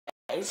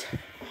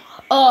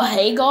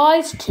Hey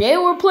guys, today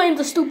we're playing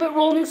the stupid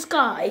rolling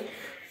sky.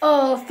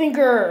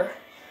 Toe.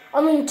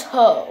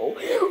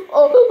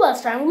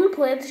 Last time we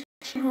played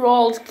the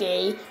rolls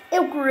game.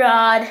 It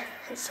grad.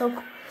 So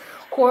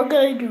we're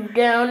gonna do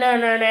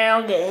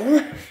down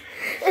game.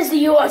 It's the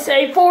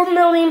USA, 4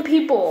 million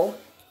people.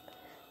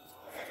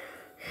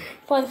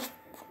 But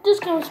this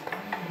goes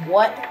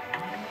what?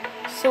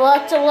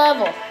 Select a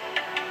level.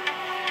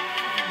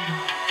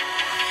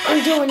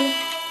 I'm doing it.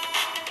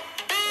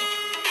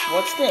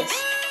 What's this?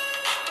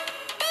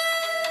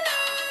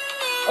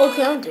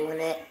 Okay, I'm doing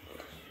it.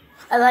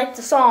 I like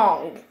the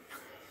song.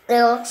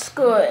 It looks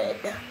good.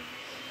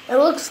 It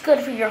looks good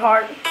for your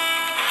heart.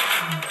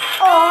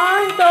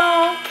 I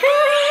don't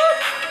care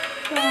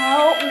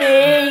about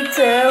me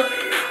too.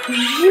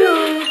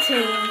 You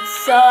two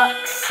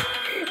sucks.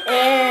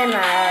 And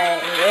I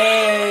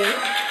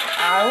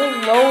will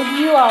load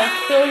you, I'll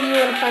kill you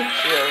and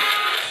punch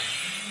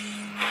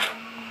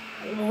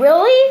you.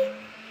 Really?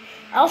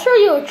 I'll show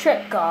you a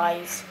trick,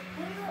 guys.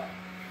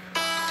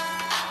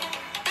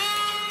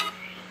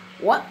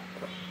 What?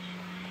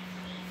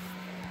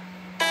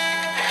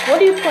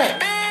 What are you playing?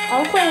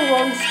 I'm playing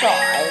Rolling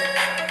Sky.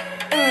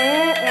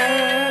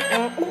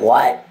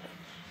 What?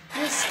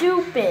 You're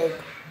stupid.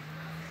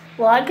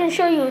 Well, I can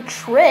show you a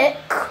trick.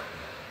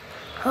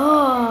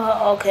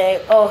 Oh,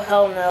 okay. Oh,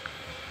 hell no.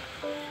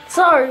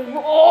 Sorry.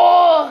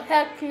 Oh,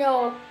 heck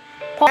no.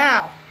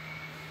 Now.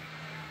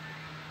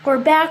 We're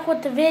back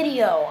with the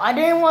video. I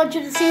didn't want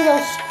you to see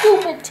those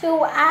stupid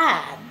 2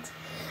 ads.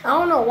 I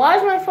don't know. Why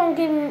is my phone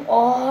giving...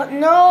 Oh,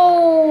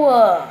 no.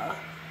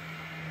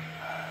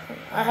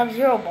 I have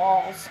 0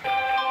 balls.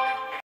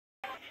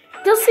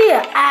 You'll see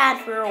an ad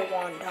for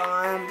one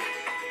time.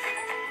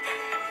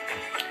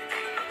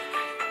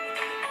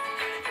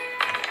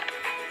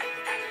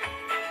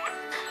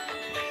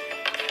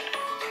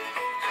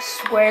 I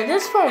swear,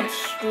 this phone's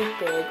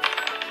stupid.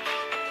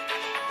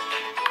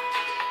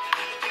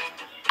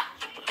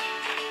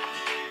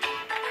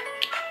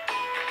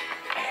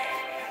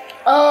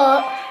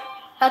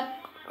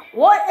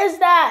 What is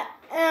that?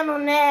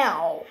 And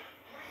now.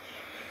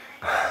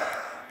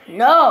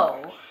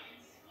 No.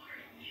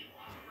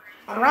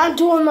 I'm not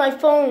doing my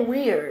phone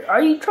weird.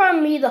 Are you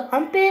trying me to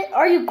hump it?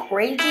 Are you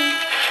crazy?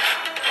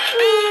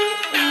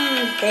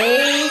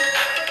 Hey,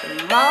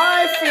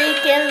 my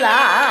freaking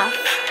life.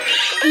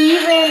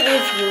 Even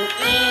if you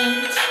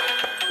eat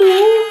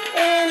poop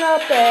in a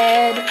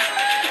bed.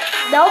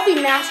 That would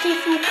be nasty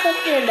if you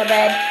pooped in the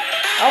bed.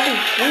 That would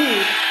be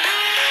weird.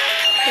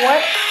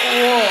 What?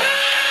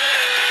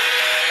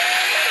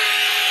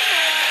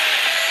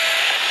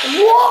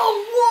 Whoa.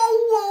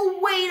 Whoa,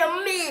 wait a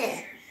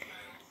minute.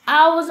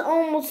 I was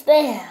almost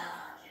there.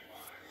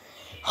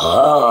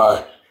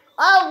 I'll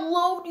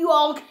load you,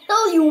 I'll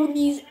kill you with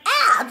these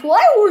ads.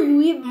 Why were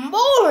you even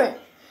born?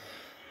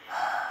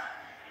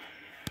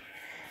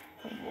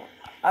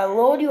 I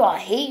load you, I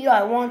hate you,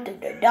 I wanted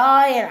to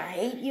die, and I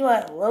hate you,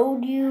 I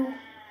load you.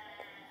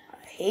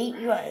 I hate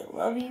you, I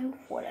love you,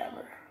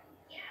 whatever.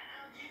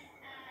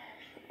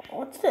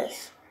 What's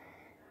this?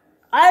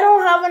 I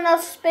don't have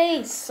enough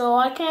space, so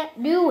I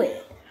can't do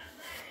it.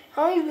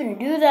 I don't even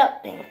do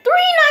that thing.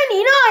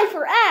 $3.99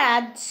 for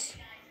ads.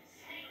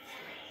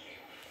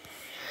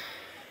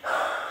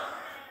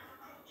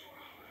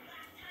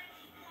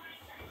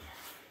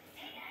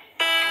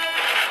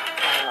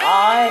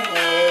 I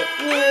hate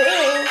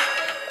you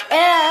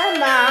and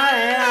my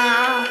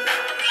life.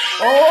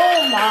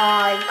 Oh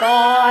my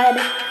God.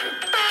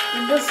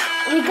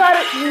 You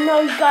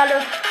gotta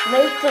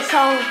make the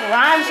song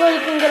rhyme so you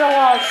can get a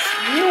lot of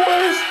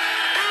viewers.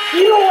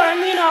 You know what I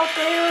mean out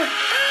there?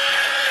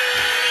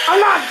 I'm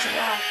not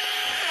drunk.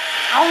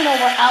 I don't know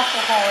what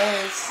alcohol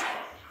is.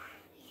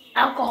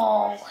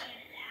 Alcohol.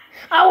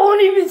 I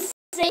won't even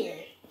say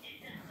it.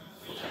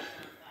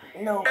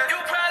 No.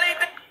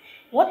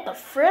 What the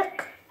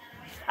frick?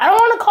 I don't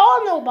want to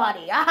call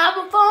nobody. I have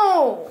a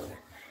phone.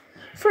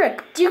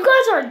 Frick, you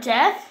guys are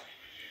deaf?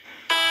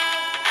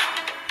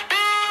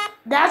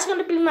 That's going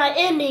to be my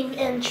ending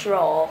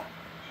intro.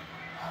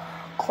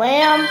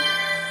 Clam.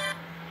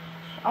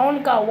 I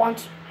only got one.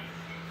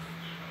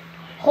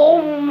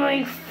 Oh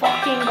my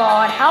fucking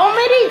God. How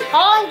many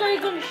times are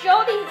you going to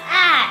show these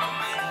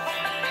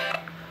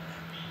ads?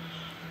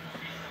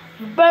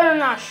 You better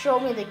not show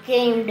me the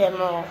game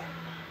demo.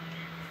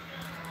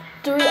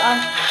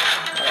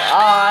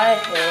 I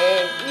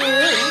hate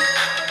you.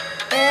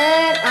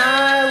 And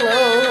I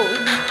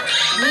load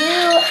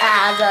you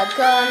as a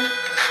gun.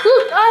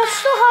 Look, I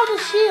still have the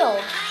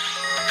shield.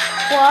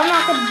 Well, I'm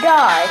not gonna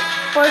die,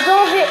 but I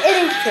don't hit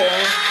anything.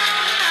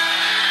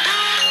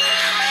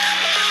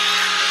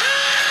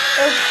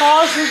 It'll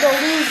cause you to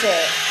lose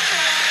it.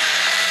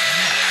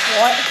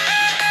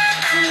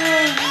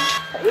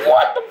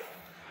 What the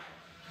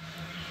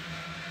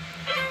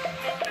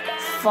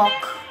fuck?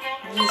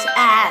 These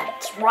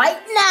ads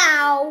right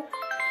now.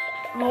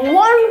 The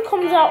one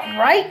comes out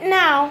right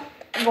now.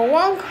 The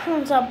one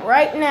comes up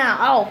right now.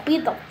 I'll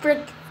beat the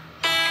frick.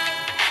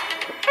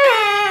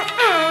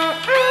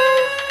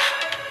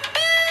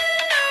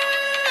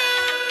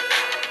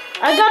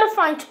 I gotta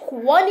find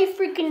 20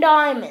 freaking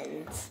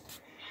diamonds.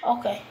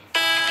 Okay.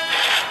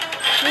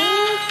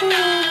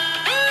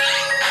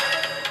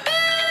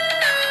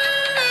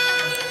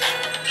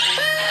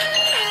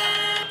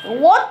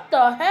 What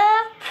the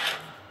heck?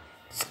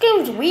 This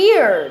game's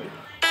weird.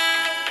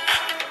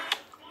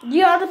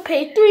 You have to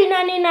pay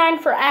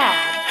 $3.99 for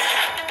ads.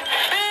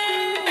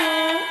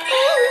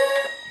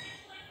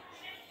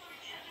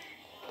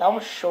 That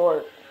was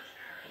short.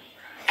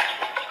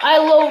 I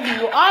load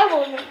you. I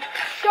will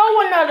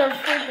show another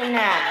freaking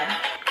ad.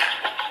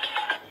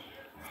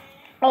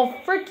 I'll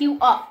freak you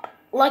up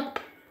like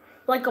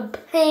a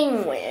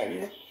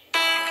penguin.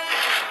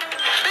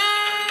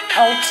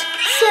 I'll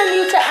send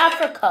you to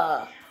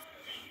Africa.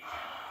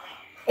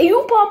 If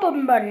you pop up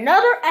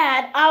another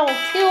ad, I will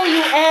kill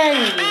you and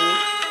you.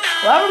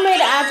 Whoever made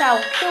the ads, I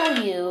will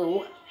kill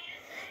you.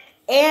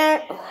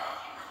 And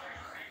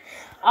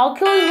I'll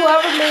kill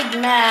whoever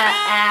made mad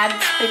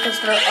ads because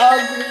they're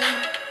ugly.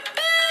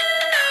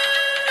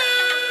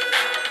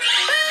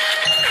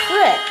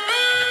 Frick,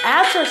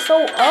 ads are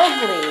so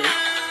ugly.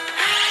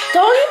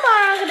 Don't you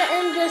mind I'm gonna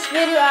end this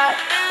video at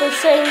the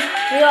same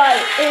video I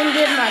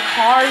ended my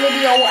car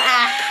video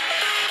at?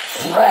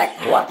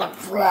 Frick, what the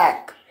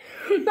frick?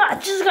 I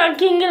just got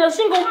can't get a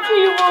single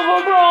people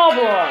of a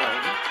problem.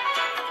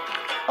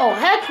 Oh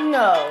heck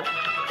no.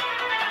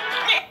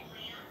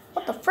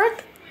 What the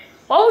frick?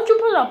 Why would you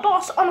put a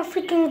boss on a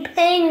freaking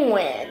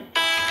penguin?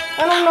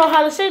 I don't know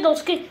how to say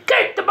those kids.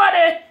 Get the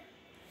buddy!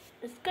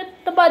 Let's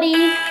get the buddy.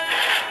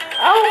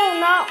 I will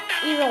not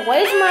even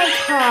waste my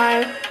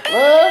time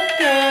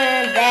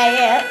looking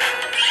at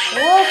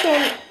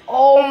it.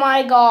 Oh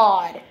my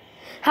god.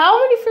 How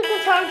many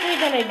freaking times are you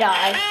gonna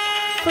die?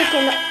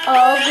 Freaking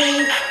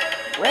ugly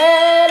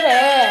red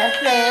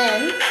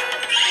FN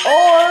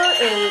or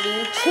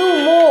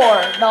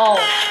 $82 more.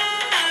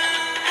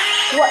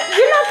 What?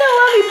 You're not gonna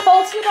let me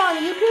post it on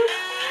YouTube?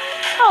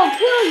 I'll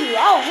kill you.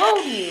 I'll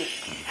load you.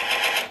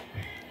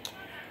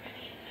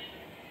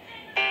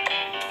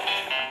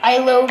 I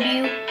load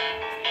you.